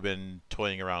 or had you been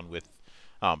toying around with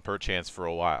Perchance for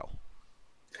a while?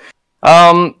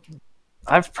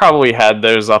 I've probably had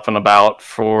those up and about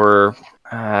for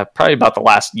probably about the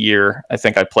last year. I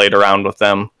think I played around with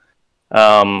them.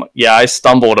 Yeah, I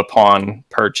stumbled upon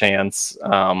Perchance,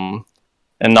 and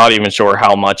not even sure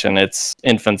how much in its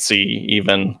infancy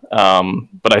even.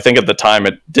 But I think at the time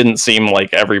it didn't seem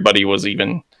like everybody was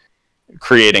even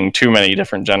creating too many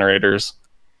different generators.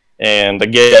 And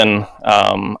again,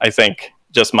 I think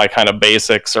just my kind of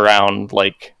basics around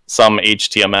like some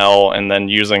HTML and then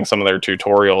using some of their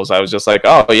tutorials, I was just like,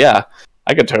 oh yeah,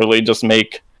 I could totally just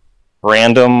make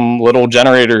random little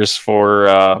generators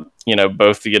for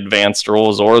both the advanced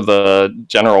rules or the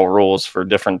general rules for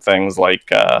different things. Like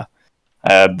I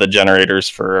had the generators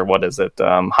for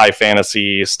high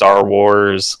fantasy, Star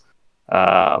Wars.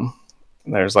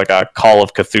 There's like a Call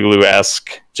of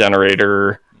Cthulhu-esque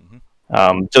generator.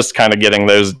 Just kind of getting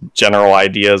those general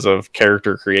ideas of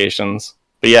character creations.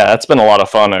 But yeah, that's been a lot of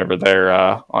fun over there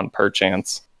on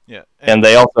Perchance. Yeah, and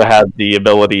they also had the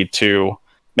ability to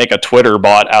make a Twitter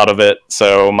bot out of it.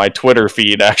 So my Twitter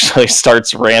feed actually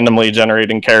starts randomly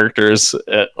generating characters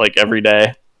every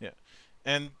day. Yeah,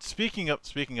 and speaking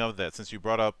of that, since you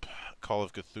brought up Call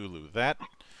of Cthulhu, that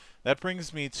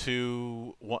brings me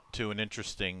to an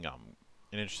interesting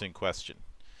question.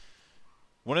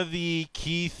 One of the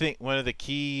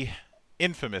key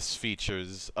infamous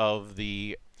features of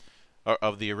the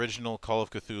original Call of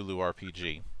Cthulhu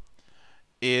RPG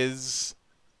is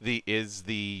the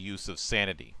use of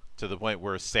sanity, to the point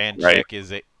where sand check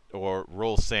or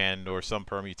roll sand or some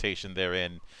permutation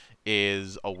therein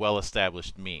is a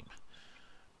well-established meme.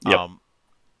 Yep.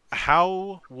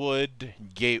 How would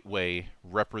Gateway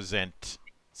represent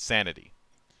sanity?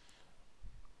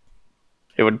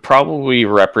 It would probably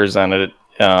represent it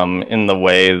in the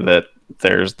way that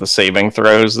there's the saving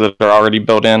throws that are already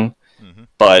built in,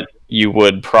 but you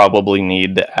would probably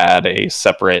need to add a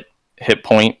separate hit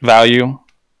point value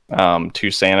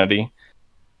to sanity.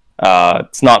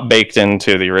 It's not baked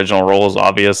into the original rules,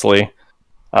 obviously,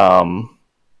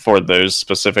 for those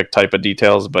specific type of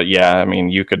details, but yeah, I mean,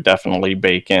 you could definitely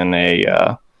bake in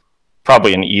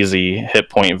probably an easy hit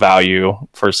point value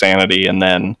for sanity, and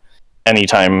then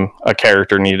anytime a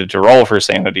character needed to roll for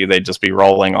sanity, they'd just be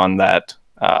rolling on that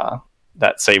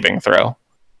saving throw.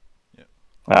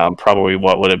 Yeah. Probably,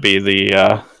 what would it be?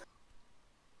 The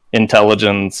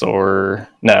intelligence, or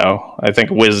no? I think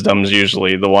wisdom's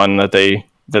usually the one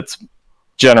that's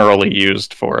generally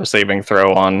used for a saving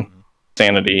throw on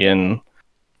sanity in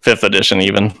 5th edition,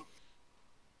 even.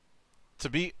 To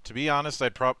be honest,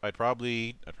 I'd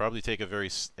probably take a very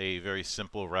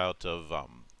simple route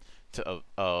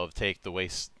of take the way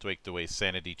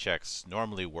sanity checks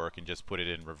normally work and just put it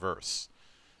in reverse.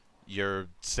 Your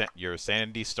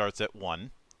sanity starts at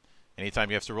 1. Anytime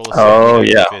you have to roll a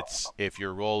sanity, if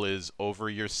your roll is over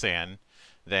your san,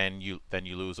 then you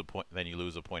lose a point. Then you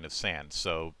lose a point of san.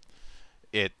 So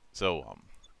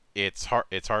it's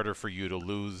harder for you to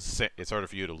lose. It's harder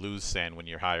for you to lose san when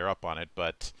you're higher up on it.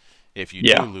 But if you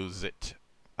do lose it,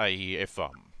 i.e., if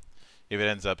it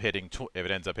ends up hitting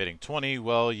 20,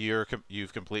 well,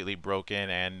 you've completely broken,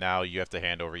 and now you have to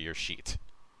hand over your sheet.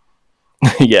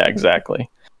 Yeah, exactly.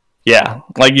 Yeah,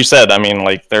 like you said, I mean,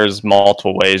 there's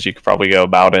multiple ways you could probably go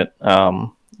about it.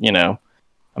 I'm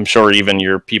sure even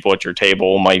your people at your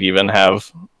table might even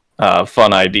have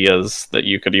fun ideas that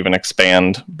you could even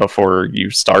expand before you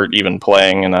start even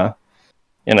playing in a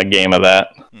game of that.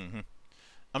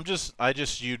 I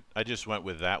just went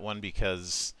with that one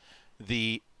because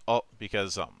Call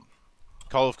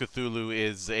of Cthulhu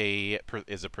is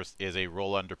a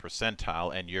roll under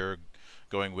percentile, and you're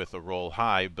going with a roll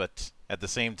high, but at the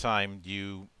same time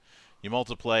you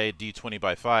multiply d20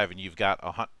 by 5 and you've got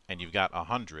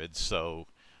 100, so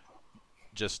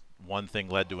just one thing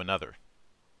led to another.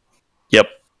 Yep.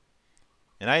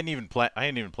 And I hadn't even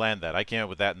planned that. I came up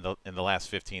with that in the last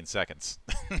 15 seconds.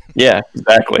 Yeah,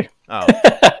 exactly. Oh.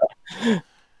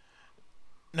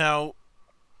 Now,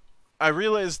 I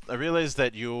realized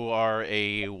that you are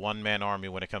a one-man army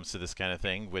when it comes to this kind of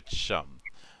thing, which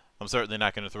I'm certainly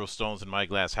not going to throw stones in my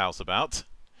glass house about.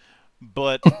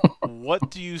 But what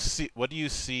do you see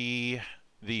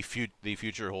the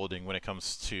future holding when it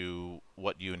comes to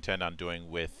what you intend on doing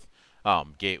with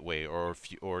Gateway or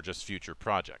just future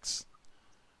projects?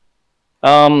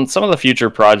 Some of the future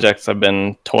projects I've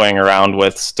been toying around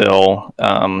with still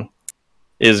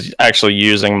is actually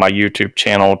using my YouTube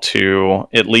channel to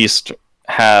at least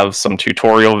have some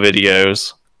tutorial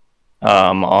videos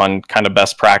on kind of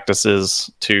best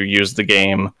practices to use the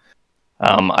game.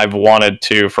 I've wanted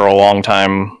to, for a long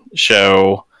time,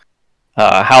 show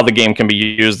how the game can be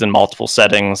used in multiple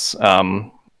settings,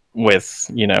 with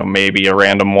maybe a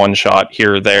random one-shot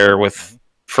here or there with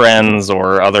friends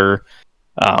or other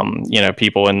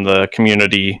people in the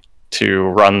community to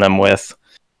run them with,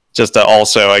 just to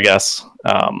also, I guess,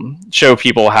 show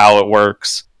people how it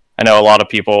works. I know a lot of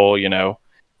people,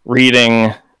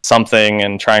 reading something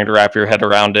and trying to wrap your head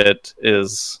around it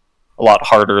is a lot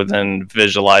harder than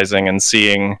visualizing and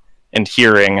seeing and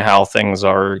hearing how things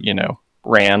are,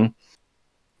 ran.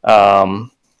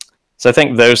 So I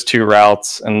think those two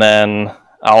routes, and then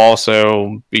I'll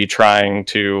also be trying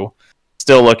to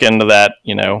still look into that,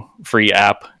 free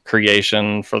app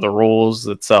creation for the rules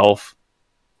itself.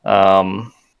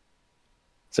 So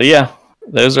yeah,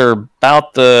 those are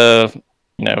about the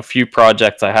few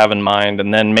projects I have in mind,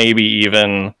 and then maybe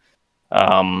even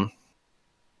I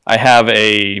have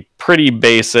a pretty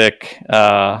basic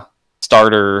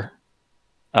starter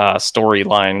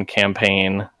storyline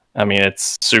campaign. I mean,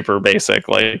 it's super basic.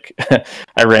 Like,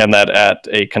 I ran that at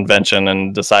a convention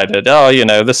and decided,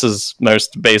 this is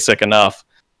most basic enough.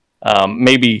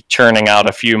 Maybe churning out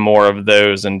a few more of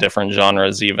those in different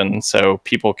genres, even so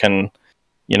people can,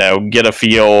 get a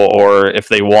feel, or if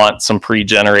they want some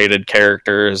pre-generated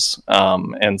characters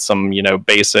and some,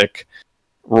 basic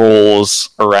rules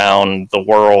around the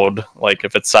world. Like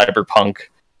if it's cyberpunk,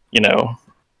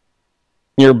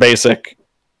 your basic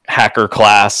hacker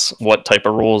class, what type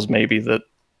of rules maybe that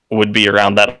would be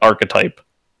around that archetype,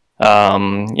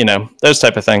 those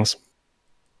type of things.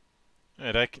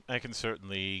 And I can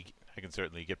certainly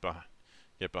get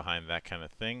behind that kind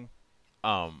of thing.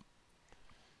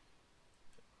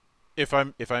 If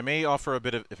I may offer a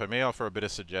bit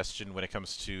of suggestion when it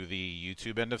comes to the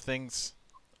YouTube end of things,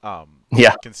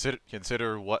 Yeah.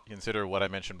 Consider what I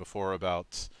mentioned before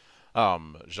about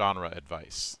genre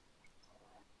advice.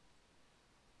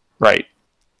 Right.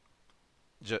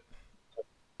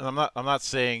 I'm not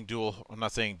saying do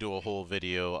a whole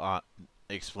video on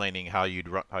explaining how you'd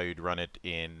run it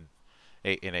in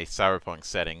a cyberpunk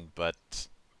setting, but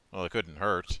well, it couldn't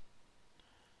hurt.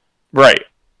 Right.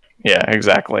 Yeah,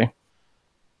 exactly.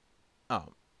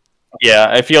 Um, Yeah,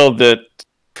 I feel that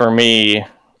for me,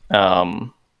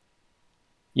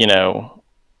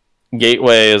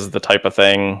 Gateway is the type of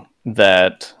thing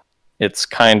that it's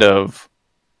kind of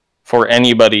for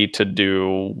anybody to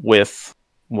do with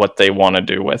what they want to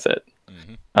do with it.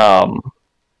 mm-hmm.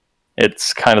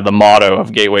 It's kind of the motto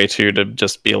of Gateway 2 to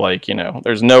just be like,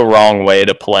 there's no wrong way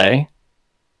to play.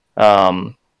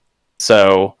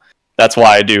 So that's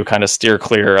why I do kind of steer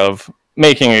clear of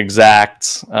making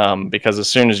exacts, because as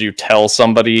soon as you tell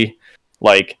somebody,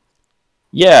 like,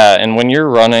 yeah, and when you're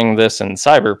running this in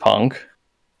Cyberpunk,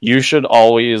 you should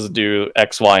always do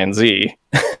X, Y, and Z.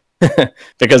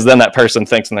 Because then that person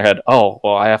thinks in their head, oh,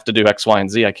 well, I have to do X, Y,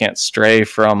 and Z. I can't stray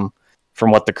from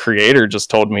what the creator just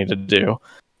told me to do.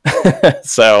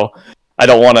 So I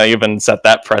don't want to even set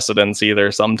that precedence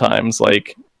either sometimes.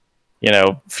 Like,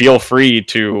 feel free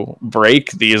to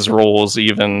break these rules,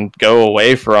 even go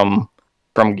away from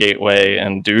Gateway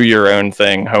and do your own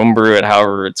thing, homebrew it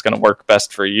however it's going to work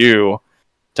best for you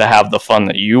to have the fun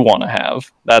that you want to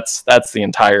have. That's the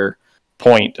entire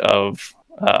point of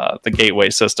the Gateway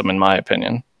system, in my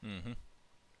opinion. Mm-hmm.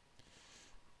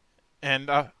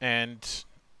 And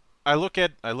I look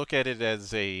at it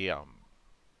as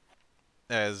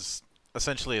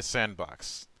essentially a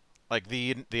sandbox. Like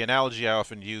the analogy I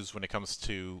often use when it comes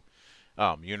to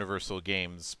Universal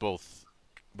games, both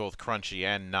crunchy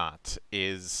and not,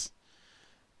 is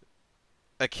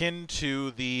akin to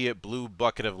the blue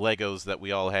bucket of Legos that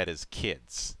we all had as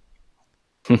kids.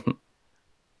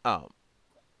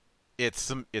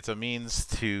 It's a means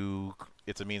to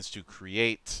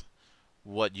create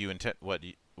what you intend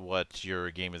what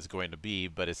your game is going to be,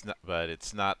 but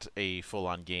it's not a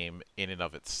full-on game in and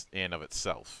of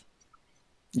itself.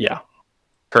 Yeah,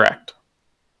 correct.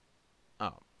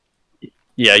 Um,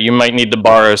 Yeah, you might need to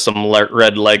borrow some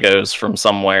red Legos from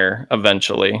somewhere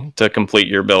eventually to complete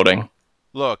your building.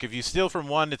 Look, if you steal from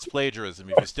one, it's plagiarism.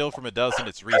 If you steal from a dozen,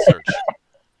 it's research.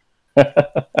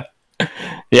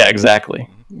 Yeah, exactly.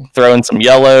 Mm-hmm. Throw in some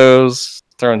yellows,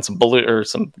 throw in some blue or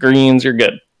some greens, you're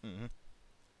good. Mm-hmm.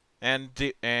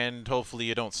 And hopefully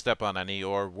you don't step on any,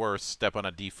 or worse, step on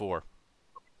a D4.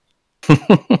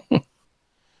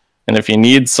 And if you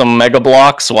need some mega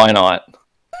blocks, why not?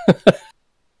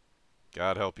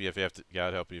 God help you if you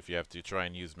have to try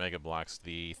and use mega blocks,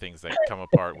 the things that come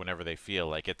apart whenever they feel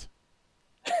like it.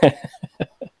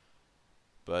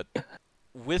 But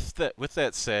with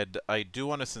that said, I do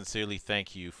want to sincerely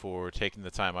thank you for taking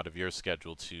the time out of your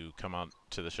schedule to come on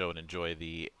to the show and enjoy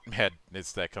the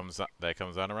madness that comes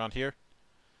on around here.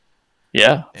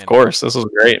 Yeah, of course. This was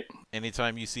great.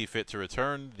 Anytime you see fit to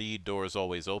return, the door is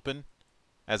always open.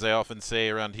 As I often say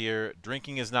around here,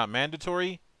 drinking is not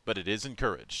mandatory, but it is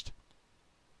encouraged.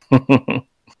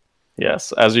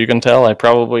 Yes, as you can tell, I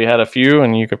probably had a few,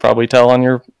 and you could probably tell on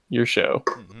your show.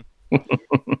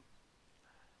 Mm-hmm.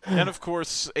 And of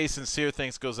course, a sincere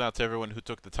thanks goes out to everyone who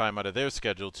took the time out of their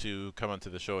schedule to come onto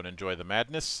the show and enjoy the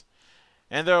madness.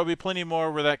 And there will be plenty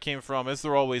more where that came from, as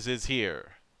there always is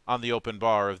here, on the open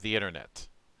bar of the internet.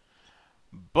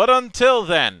 But until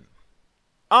then,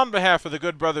 on behalf of the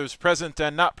good brothers present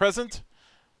and not present,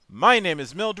 my name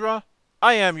is Mildra,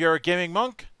 I am your gaming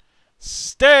monk.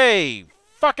 Stay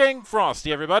fucking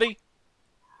frosty, everybody.